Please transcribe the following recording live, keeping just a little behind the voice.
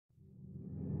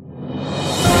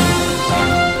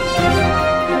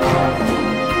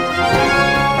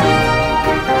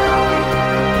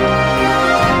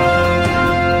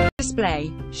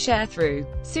Sharethrough.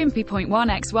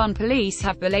 Soompi.1x1 Police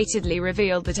have belatedly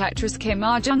revealed that actress Kim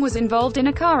Ah Joong was involved in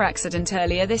a car accident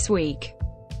earlier this week.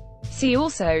 See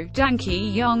also, Jang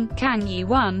Ki-young, Kang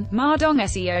Yi-won, Ma Dong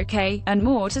Seok, and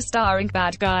more to starring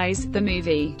Bad Guys, the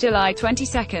movie, July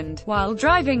 22. While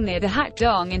driving near the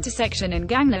Hakdong intersection in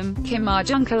Gangnam, Kim Ah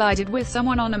Joong collided with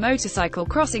someone on a motorcycle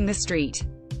crossing the street.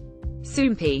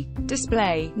 Soompi.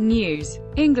 Display, News.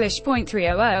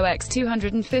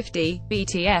 English.300x250,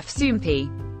 BTF Soompi.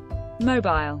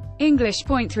 Mobile.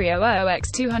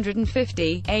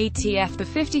 English.300x250, ATF. The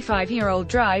 55-year-old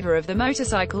driver of the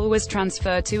motorcycle was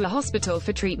transferred to a hospital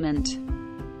for treatment.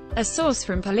 A source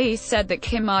from police said that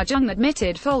Kim Ah Joong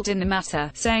admitted fault in the matter,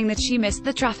 saying that she missed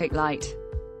the traffic light.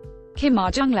 Kim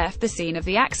Ah Joong left the scene of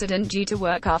the accident due to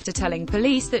work after telling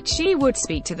police that she would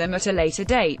speak to them at a later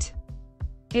date.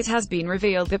 It has been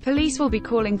revealed the police will be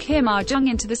calling Kim Ah Joong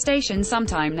into the station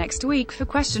sometime next week for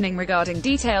questioning regarding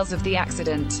details of the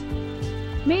accident.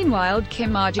 Meanwhile,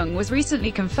 Kim Ah Joong was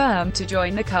recently confirmed to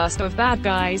join the cast of Bad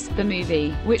Guys, the movie,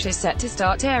 which is set to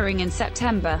start airing in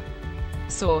September.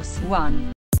 Source: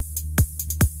 1.